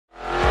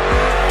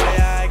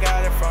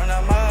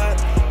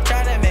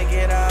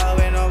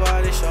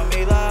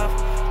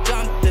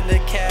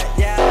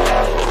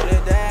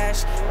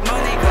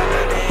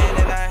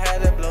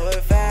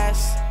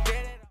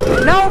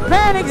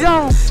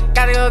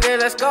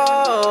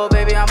go.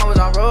 Baby, I'm always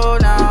on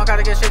road now.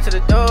 Gotta get straight to the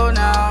dough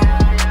now.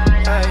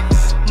 Hey.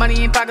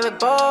 Money in pocket look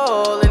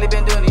bold. Lately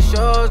been doing these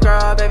shows,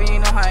 girl. Baby, you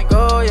know how I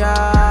go,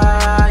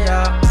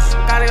 yeah.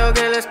 Gotta go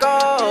get it, let's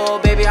go.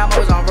 Baby, I'm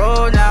always on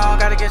road now.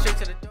 Gotta get straight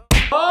to the dough.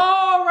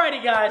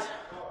 Alrighty, guys.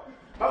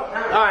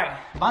 Alright,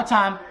 about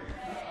time.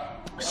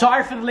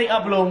 Sorry for the late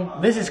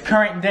upload. This is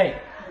current day,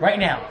 right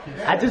now.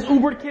 I just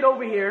Ubered kid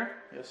over here.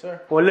 Yes,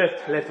 sir. Or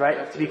Lyft,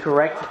 right? To be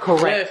correct.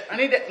 Lyft. I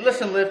need that.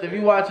 Listen, Lyft, if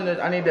you watching this,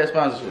 I need that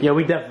sponsorship. Yeah,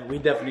 we definitely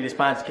need a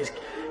sponsor. Cause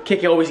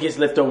Kiki always gets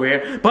Lyft over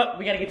here. But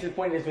we gotta get to the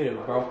point of this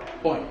video, bro.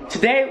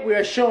 Today we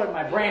are showing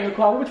my brand new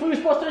car, which we were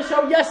supposed to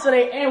show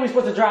yesterday, and we were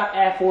supposed to drop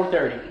at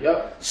 4:30.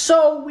 Yep.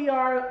 So we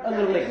are a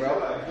little late,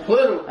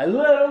 bro. A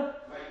little.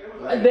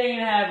 A day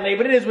and a half late,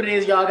 but it is what it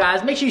is, y'all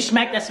guys. Make sure you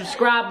smack that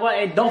subscribe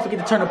button. Don't forget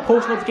to turn the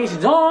post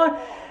notifications on.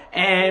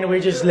 And we're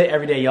just lit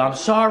every day, y'all. I'm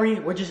sorry.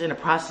 We're just in the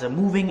process of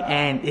moving,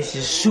 and it's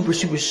just super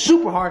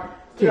hard.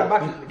 We got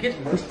boxes in the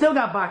kitchen. We still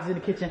got boxes in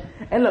the kitchen.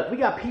 And look, we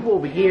got people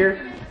over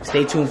here.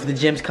 Stay tuned for the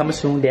gyms coming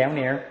soon down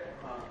there.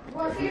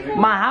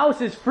 My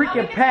house is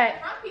freaking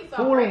packed,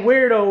 full of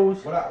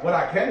weirdos. What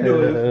I can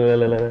do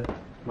is...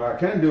 What I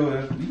can do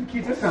is, you can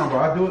keep this sound, bro.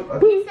 I do it.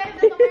 He said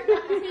it doesn't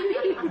work on the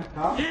TV.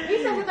 Huh?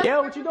 He said it doesn't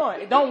Yo, what you doing?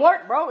 It don't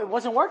work, bro. It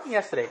wasn't working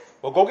yesterday.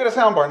 Well, go get a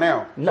soundbar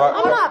now. No,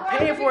 I'm not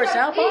paying for a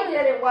soundbar. He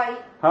did it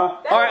white. Huh?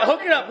 All right,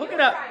 hook it up.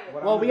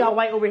 Well, we got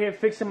White over here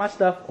fixing my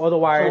stuff, all the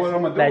wires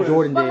that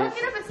Jordan did.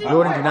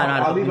 Jordan did not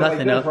know how to hook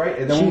nothing up.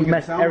 She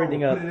messed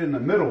everything up. Put it in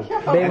the middle. Babe,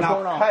 what's going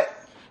on?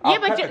 Yeah,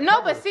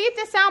 but see if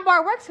the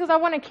soundbar works because I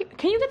want to keep.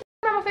 Can you get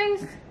the out of my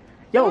face?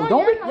 Yo,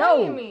 don't be.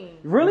 Yo,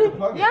 really?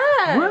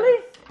 Yeah.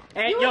 Really?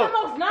 And you are the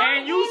most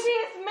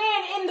non-easiest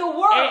man in the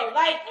world.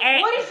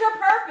 What is your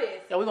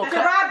purpose? Yo, we gonna to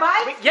ride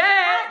bikes?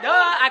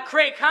 I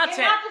create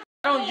content.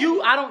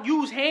 I don't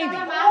use handy.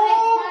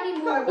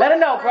 Let her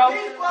know, bro.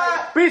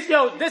 Please,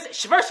 yo,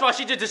 first of all,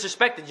 she just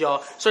disrespected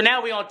y'all. So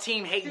now we on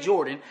Team Hate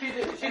Jordan.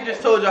 She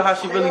just told y'all how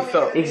she really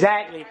felt.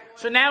 Exactly.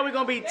 So now we're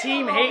gonna be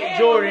Team Hate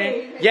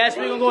Jordan. Yes,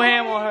 we're gonna go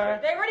ham on her.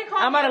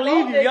 I'm about to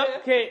leave you. Yup,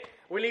 okay.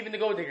 We're leaving the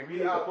Gold Digger.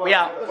 We out.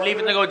 We're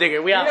leaving the Gold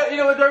Digger. We out. You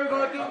know what we're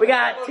gonna do? We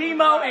got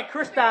Timo and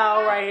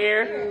Cristal right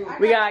here.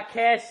 We got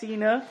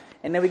Cassina.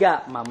 And then we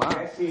got my mom.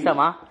 What's up,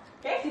 ma?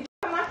 Say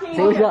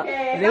what's up.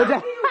 Say what's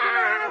up.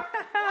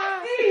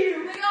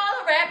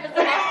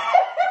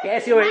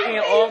 Cassie over here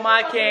eating all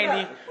my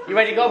candy. You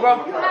ready to go,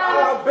 bro?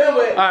 I've been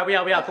with. Alright, we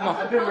out. Come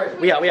on.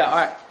 We out.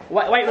 Alright.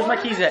 Wait, where's my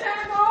keys at?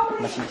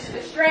 My keys.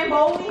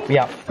 We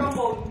out.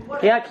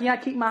 Yeah, can y'all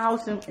keep my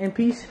house in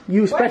peace?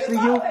 You, especially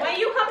you. When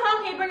you come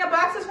home, can you bring up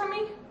boxes for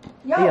me?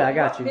 Yeah, I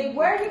got you.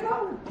 Where are you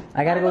going?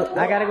 I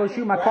gotta go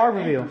shoot my car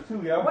reveal.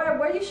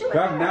 Where you shooting?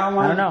 I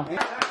don't know.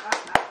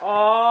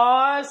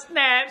 Oh,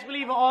 snaps. We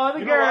leaving all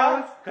the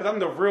girls. Because I'm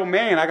the real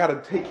man. I got to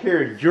take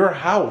care of your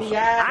house.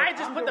 Yeah. I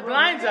just put the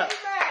blinds up.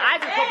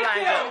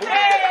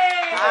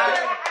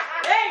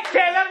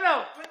 Okay, let them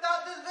know.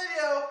 Without this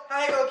video,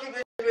 I ain't gonna keep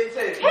it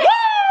maintained. Woo!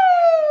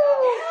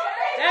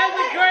 That's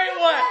a great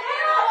one.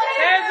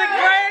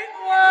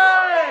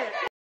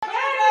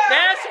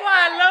 That's why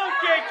I love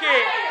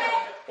Kiki.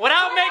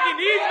 Without making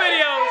these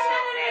videos,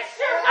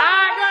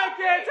 I got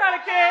try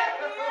to kid.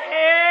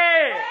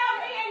 Yeah.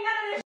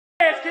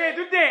 Dance, kid,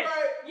 do dance.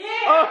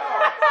 Yeah.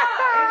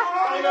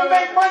 You gonna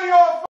make money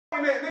off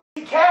it.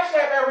 He cash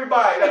app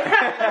everybody.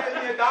 That's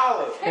 $50.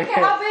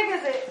 How big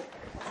is it?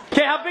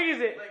 Kid, how big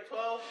is it? Like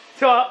 12.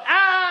 12.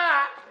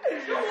 Ah!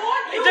 It's a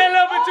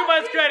little bit too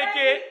much credit,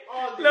 kid.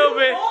 A little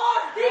bit.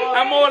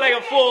 I'm more like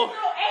a full.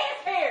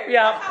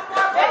 Yeah.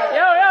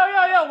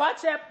 Yo.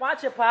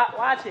 Watch it, Pop.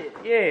 Watch it.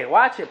 Yeah,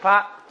 watch it,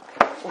 Pop.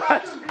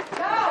 Watch it.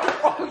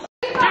 Oh,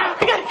 I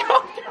gotta go.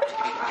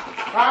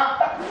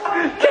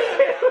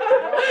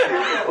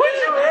 What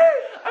you mean?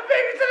 I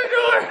beat me to the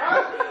door.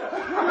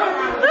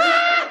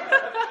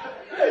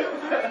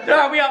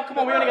 Alright, we out. Come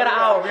on, we only got an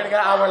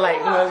hour.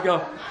 Late.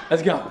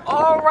 Let's go.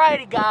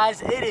 Alrighty,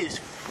 guys. It is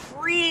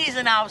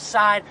freezing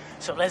outside,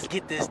 so let's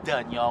get this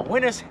done, y'all.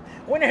 Winter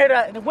hit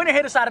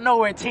us out of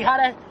nowhere. T, how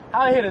it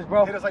hit us,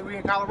 bro? Hit us like we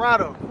in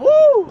Colorado.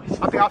 Woo!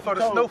 I think I felt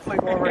a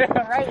snowflake already.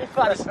 Right? It's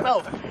about to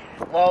snow.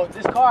 Well,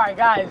 this car I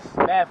got is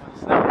bad for the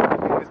snow.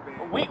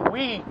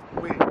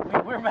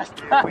 We're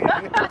messed up.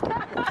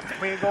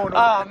 We ain't going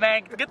oh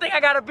man, good thing I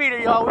got a beater,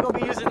 y'all. We're gonna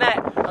be using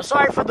that. I'm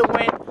sorry for the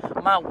wind.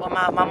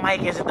 My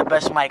mic isn't the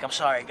best mic. I'm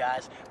sorry,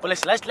 guys. But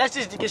listen, let's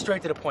just get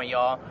straight to the point,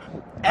 y'all.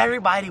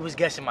 Everybody was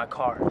guessing my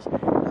cars.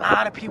 A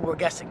lot of people were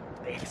guessing.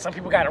 Some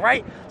people got it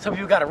right, some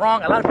people got it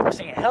wrong. A lot of people were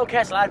saying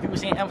Hellcats, a lot of people were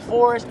saying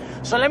M4s.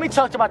 So let me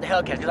talk about the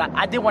Hellcat, because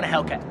I did want a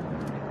Hellcat.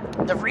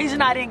 The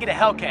reason I didn't get a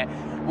Hellcat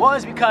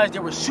was because they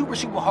were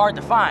super hard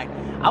to find.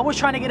 I was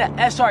trying to get an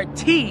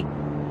SRT.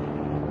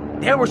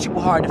 They were super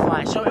hard to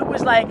find. So it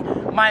was like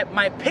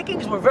my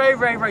pickings were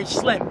very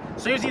slim.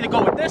 So it was either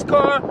go with this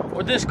car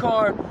or this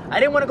car. I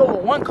didn't want to go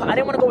with one car. I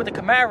didn't want to go with the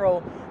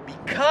Camaro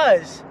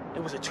because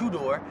it was a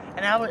two-door,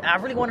 and I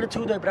really wanted a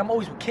two-door, but I'm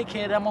always with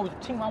Kid. I'm always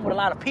teaming on with a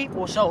lot of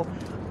people, so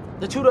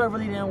the two-door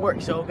really didn't work.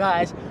 So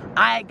guys,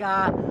 I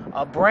got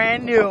a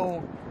brand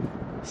new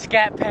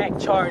Scat Pack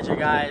Charger,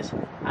 guys.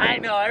 I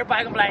know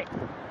everybody gonna be like,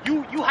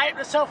 you hyped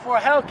yourself for a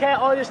Hellcat,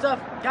 all this stuff.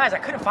 Guys, I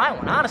couldn't find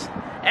one, honestly.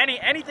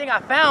 Anything I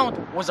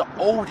found was an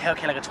old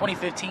Hellcat, like a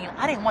 2015.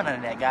 I didn't want none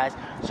of that, guys.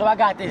 So I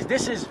got this.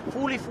 This is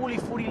fully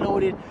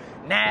loaded.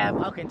 Nav,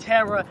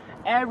 Alcantara,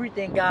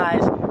 everything,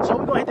 guys. So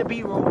we're gonna hit the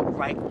B-roll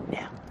right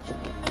now.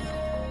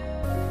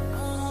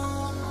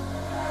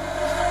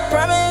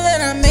 Promise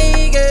that I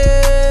make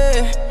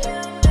it.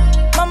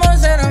 Mama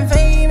said I'm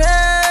famous.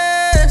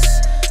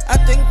 I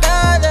thank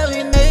God that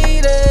we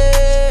made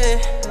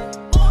it.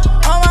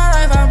 All my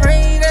life I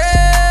prayed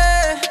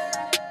it.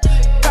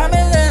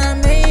 Promise that I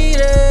made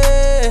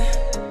it.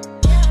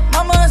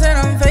 Mama said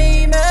I'm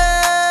famous.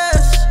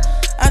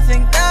 I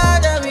thank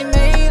God that we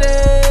made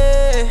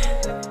it.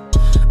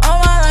 All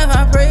my life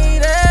I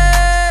prayed it.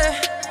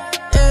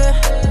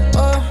 Yeah.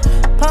 Oh,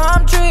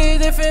 palm trees,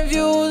 different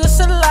views. It's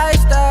a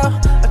lifestyle.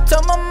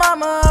 Tell my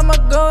mama I'ma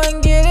go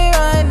and get it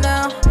right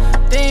now.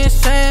 They ain't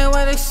saying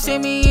when they see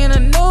me in a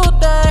new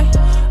thing.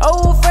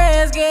 Old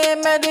friends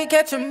getting mad, they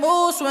catching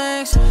mood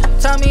swings.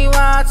 Tell me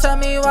why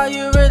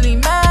you really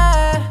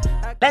mad.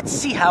 Let's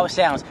see how it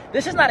sounds.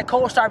 This is not a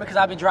cold start because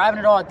I've been driving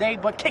it all day,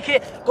 but kick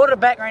it, go to the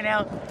back right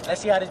now. Let's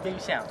see how this baby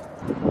sounds.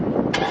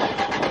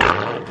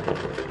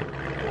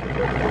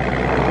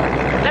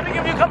 Let me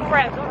give you a couple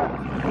raps.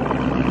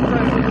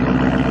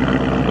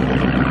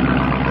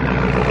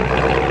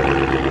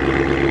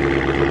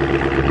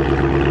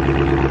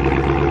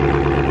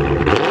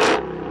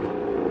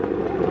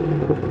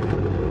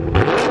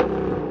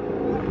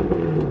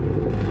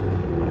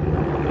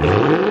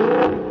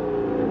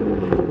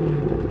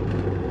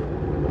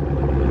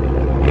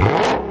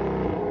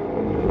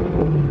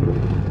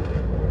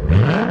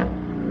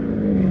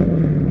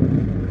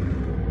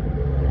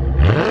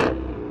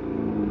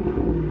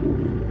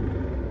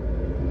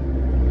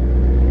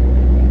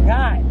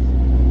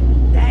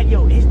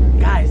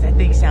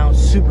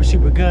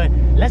 Super good.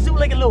 Let's do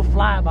like a little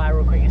flyby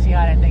real quick and see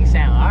how that thing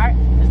sound. All right,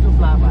 let's do a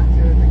flyby.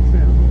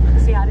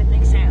 Let's see how that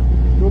thing sound.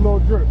 Do a little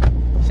drip.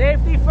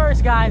 Safety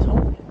first, guys.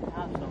 Hopefully the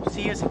cops don't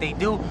see us. If they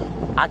do,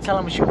 I'll tell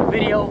them to shoot a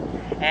video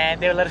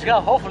and they'll let us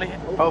go. Hopefully.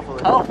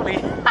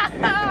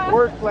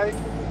 Wordplay.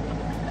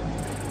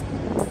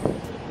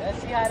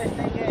 Let's see how this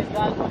thing is,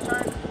 guys. We'll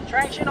turn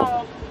traction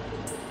off.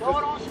 Throw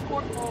it on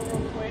sport mode real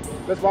quick.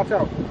 Let's watch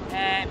out.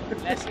 And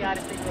let's see how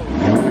this thing goes.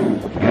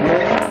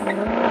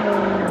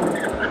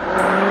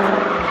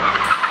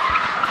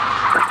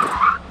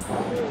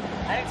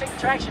 I didn't take the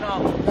traction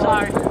off.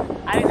 Sorry.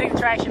 I didn't take the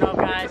traction off,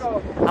 guys.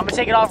 I'm gonna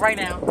take it off right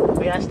now.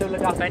 We gotta still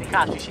look out for any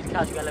cops. You see the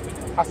cops, you gotta let me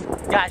know.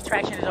 Guys,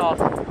 traction is off.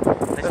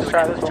 Let's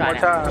try this one more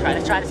time.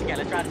 Let's try this again.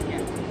 Let's try this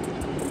again.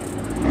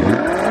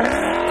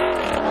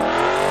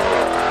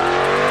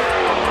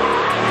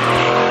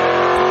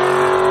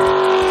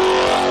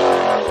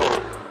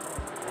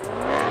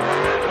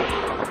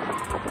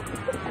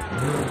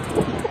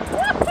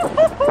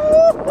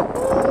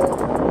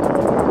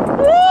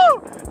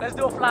 Let's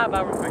do a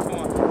flyby real quick. Come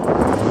on.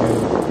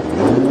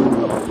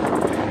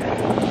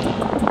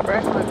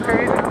 Fresh looks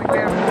crazy on the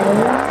camera.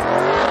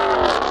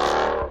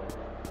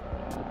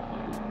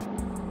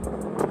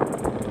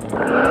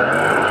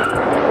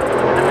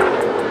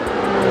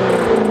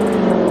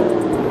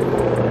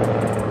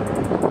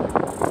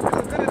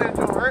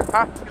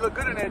 Huh? You look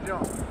good in that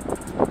jump.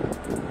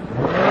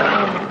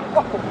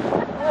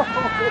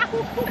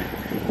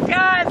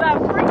 Guys, I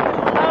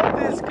freaking love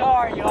this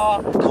car,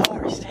 y'all. The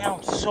car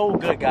sounds so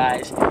good,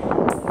 guys.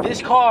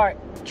 This car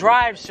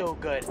drives so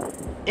good.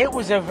 It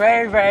was a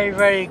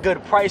very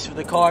good price for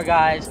the car,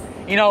 guys.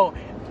 You know,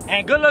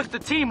 and good looks to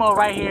Timo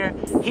right here.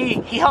 He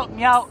helped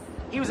me out.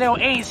 He was like,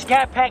 hey,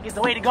 Scat Pack is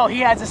the way to go.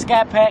 He has a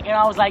Scat Pack, and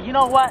I was like, you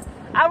know what?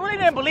 I really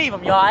didn't believe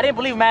him, y'all. I didn't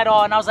believe him at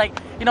all, and I was like,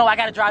 you know, I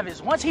gotta drive his.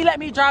 Once he let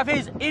me drive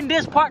his in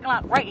this parking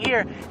lot right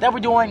here that we're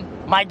doing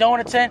my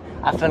donuts in,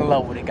 I fell in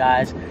love with it,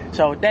 guys.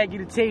 So thank you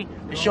to T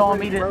for showing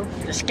me the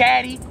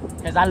Scatty,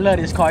 because I love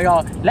this car,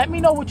 y'all. Let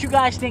me know what you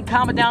guys think.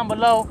 Comment down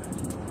below.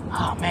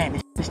 Oh man,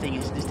 this thing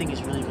is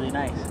really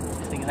nice.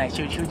 This thing is nice.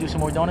 Should we do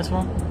some more donuts,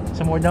 Mom?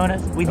 Some more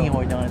donuts? We need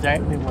more donuts,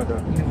 right? Need more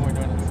donuts. Need more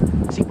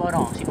donuts. Seatbelt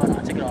on.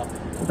 Take it off.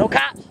 No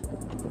cops.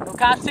 No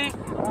cops, T.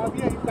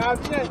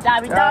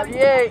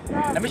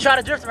 Let me try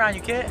to drift around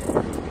you, kid.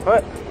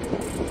 What?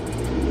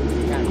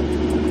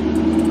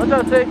 What's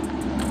up, T?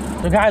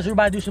 So guys, we're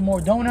about to do some more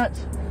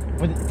donuts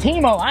with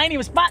Timo. I ain't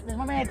even spot this.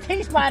 My man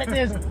T spotted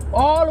this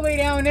all the way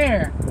down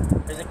there.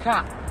 There's a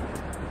cop.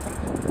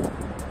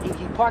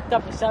 He parked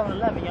up at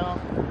 7-Eleven, y'all.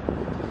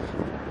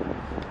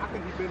 I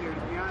think he's been there,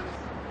 to be honest.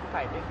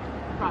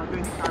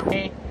 Probably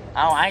been.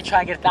 I ain't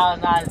trying to get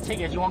 $1,000 in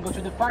tickets. You want to go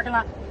through the parking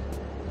lot?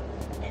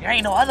 And there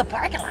ain't no other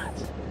parking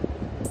lots.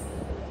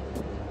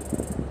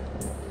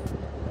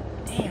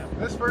 Damn.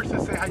 Let's first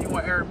just say how you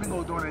want Eric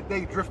Mingo during a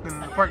day drifting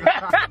in the parking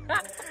lot.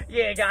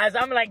 Yeah, guys,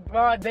 I'm like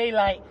broad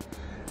daylight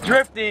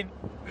drifting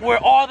where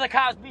all the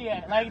cops be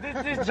at. Like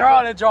this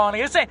drawing.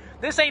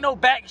 This ain't no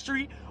back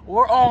street.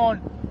 We're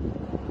on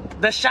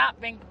the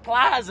shopping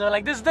plaza.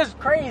 Like this is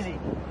crazy.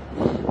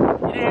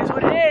 It is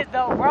what it is,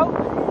 though, bro.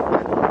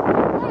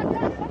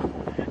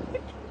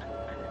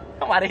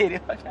 about to hit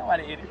it. I'm about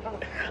to hit it. I'm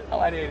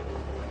about to hit it.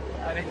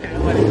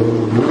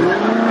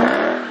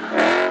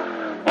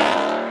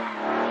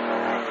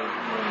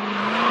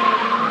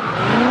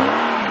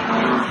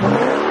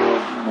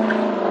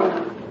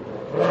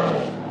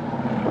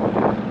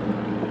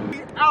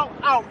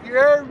 Out, you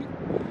heard me?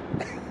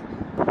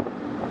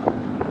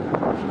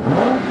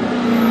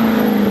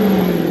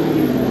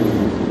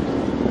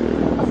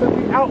 I said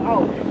we out.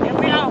 Get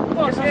me out. Come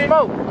on, Get some kid.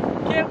 smoke.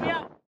 Get me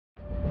out.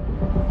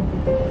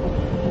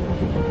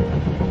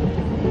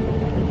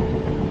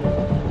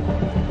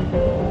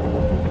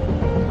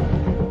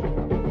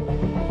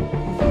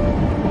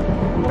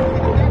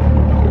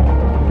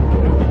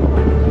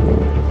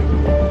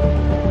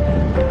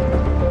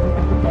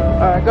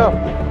 All right,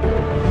 go.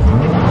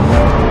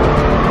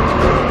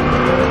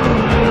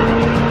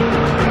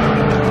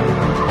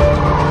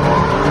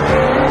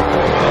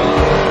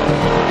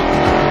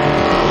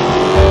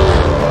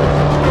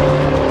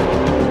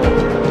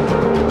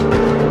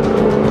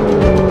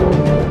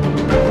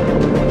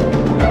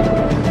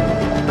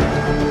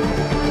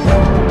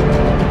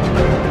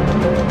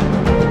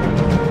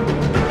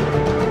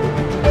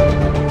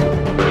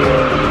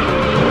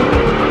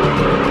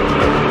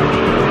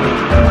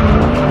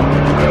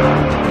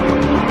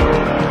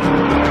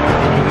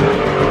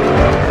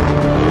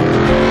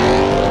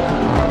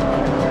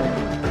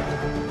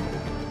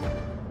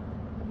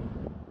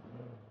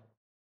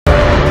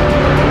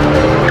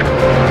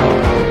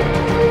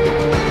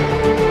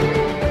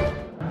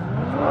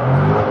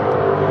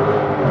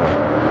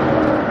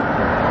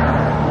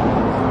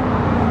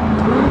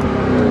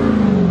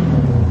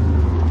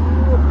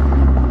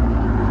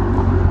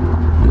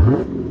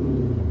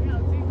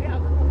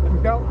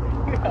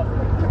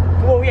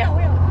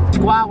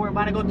 Squad, we're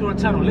about to go through a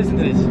tunnel. Listen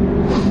to this.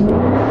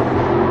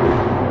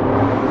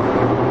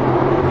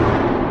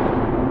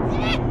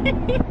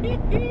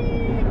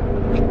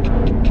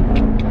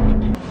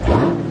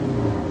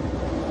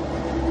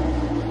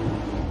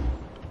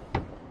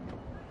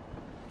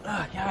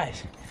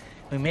 Guys,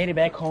 we made it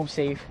back home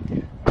safe.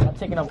 I'm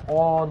taking up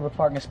all the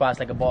parking spots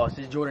like a boss.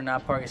 This is Jordan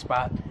 9 parking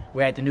spot.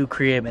 We're at the new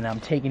crib and I'm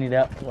taking it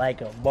up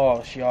like a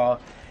boss, y'all.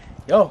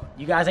 Yo,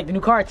 you guys like the new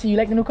car? T, you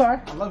like the new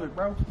car? I love it,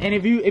 bro. And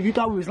if you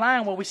thought we was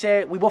lying when we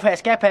said we both had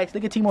scat packs,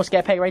 look at Timo's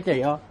scat pack right there,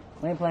 y'all.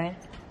 We ain't playing.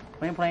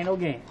 We ain't playing no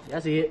game.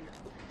 That's it.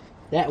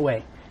 That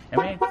way. I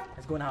mean,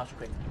 let's go in the house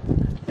real quick.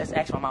 Let's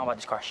ask my mom about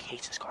this car. She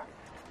hates this car.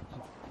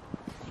 Come on.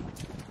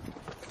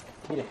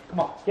 Get in. Come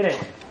on. Get in.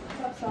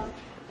 What's up, son?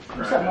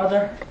 What's up,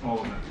 mother?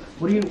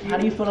 How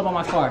do you feel about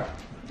my car?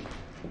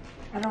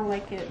 I don't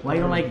like it. Why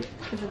you don't like it?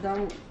 Because I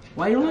don't.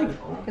 Why you don't like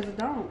it? Because I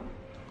don't.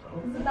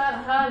 It's not a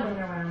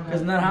Honda.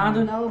 Because it's not a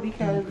Honda? No,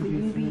 because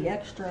you be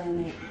extra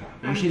in it.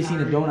 You should have seen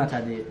the donuts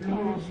I did.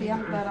 Oh, see,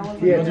 I'm glad I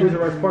wasn't. Yeah, Tuesday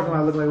Rice parking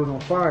lot looked like it was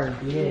on fire.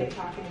 Yeah.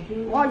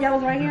 Oh, y'all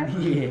was right here?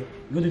 Yeah.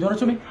 You gonna do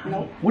donuts with me?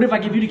 Nope. What if I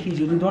give you the keys?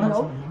 You do donuts?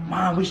 Nope.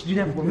 Mom, we should do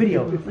that for a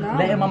video. No.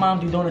 Let my mom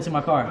do donuts in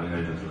my car.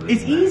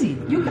 It's easy.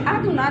 I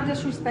do not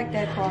disrespect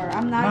that car.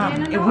 I'm not Mom,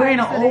 getting in if no we're in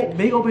an accident. old,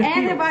 big open And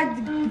field. if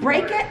I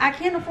break it, I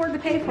can't afford to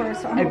pay for it.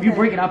 So I'm If you okay.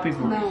 break it, I'll pay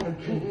for it.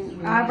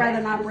 No. I'd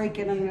rather not break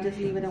it and just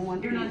leave it in one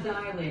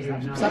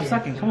piece. Stop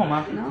sucking. Come on,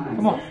 Mom. No,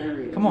 Come on.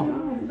 serious. Come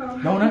on.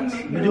 Donuts?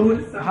 You do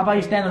it? How about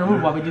you stand on the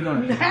roof while we do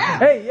donuts?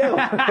 Hey, yo.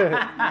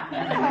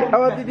 How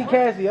about Didi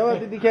Cassie?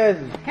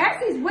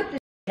 Cassie's with the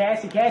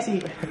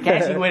Cassie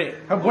with it.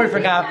 Her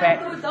boyfriend got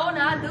fat. Don't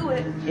not do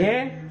it.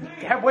 Yeah?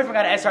 Her boyfriend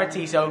got an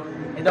SRT, so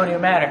it don't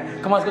even matter.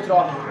 Come on, let's go to the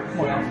office.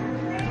 Come on,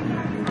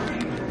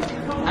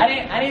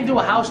 guys. I didn't do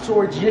a house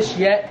tour just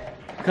yet,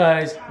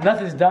 because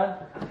nothing's done.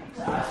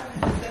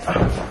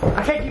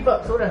 I can't keep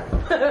up, slow down.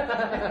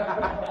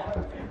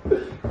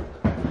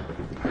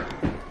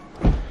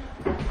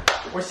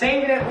 We're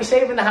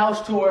saving the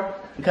house tour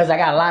because I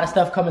got a lot of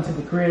stuff coming to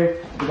the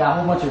crib. We got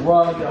a whole bunch of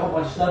rugs, got a whole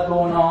bunch of stuff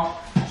going on.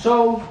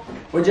 So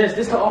this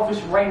is the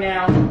office right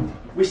now.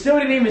 We still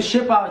didn't even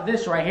ship out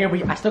this right here.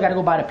 I still gotta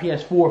go buy the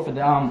PS4 for the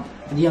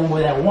young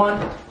boy that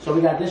won. So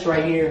we got this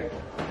right here.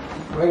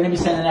 We're gonna be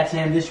sending that to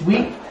him this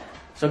week.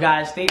 So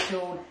guys, stay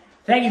tuned.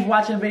 Thank you for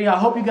watching the video. I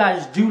hope you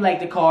guys do like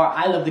the car.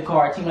 I love the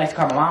car. Team likes the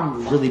car. My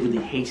mom really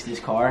hates this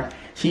car.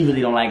 She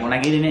really don't like it. When I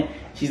get in it,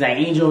 she's like,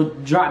 Angel,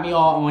 drop me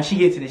off. And when she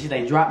gets in it, she's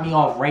like, drop me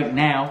off right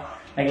now.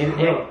 Like,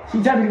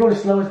 she tells me to go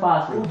as slow as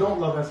possible. Who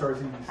don't love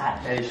SRTs?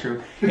 That is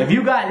true. If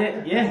you got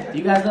it, yeah,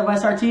 you guys love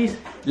SRTs,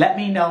 let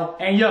me know.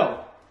 And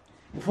yo,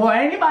 before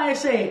anybody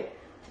say it,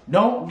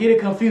 don't get it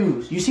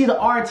confused. You see the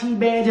RT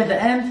badge at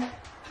the end?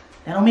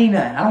 That don't mean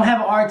nothing. I don't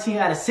have an RT.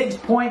 I got a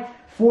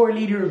 6.4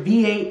 liter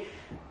V8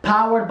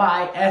 powered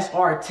by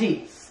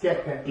SRT.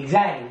 Scat pack.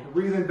 Exactly. The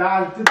reason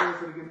Dodge did this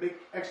so they can make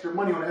extra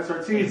money on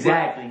SRTs.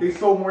 Exactly. They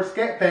sold more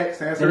scat packs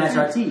than Than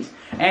SRTs. SRTs.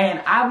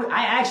 And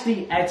I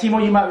actually, at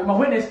Timo, you might be my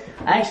witness,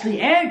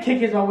 and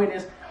Kick is my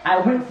witness, I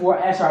went for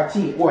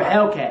SRT or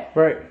Hellcat.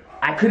 Right.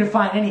 I couldn't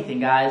find anything,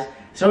 guys.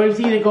 So it's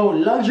either go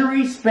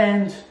luxury,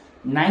 spend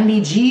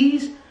 90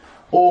 G's,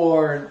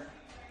 or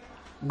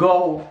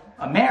go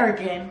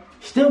American,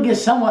 still get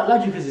somewhat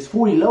luxury because it's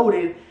 40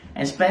 loaded,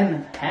 and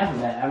spend half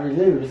of that. I mean,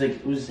 literally,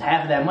 it was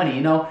half of that money,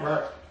 you know?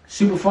 Right.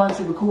 super fun,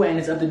 super cool, and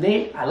it's up to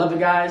date. I love it,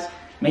 guys.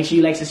 Make sure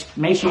you like,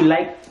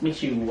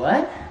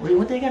 what? Wait,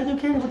 what they gotta do,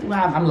 kid?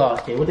 I'm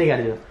lost, kid. What they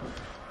gotta do?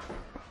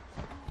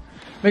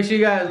 Make sure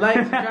you guys like,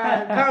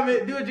 subscribe,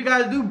 comment, do what you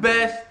guys do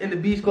best, and the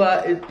B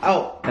Squad is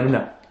out. I don't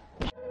know.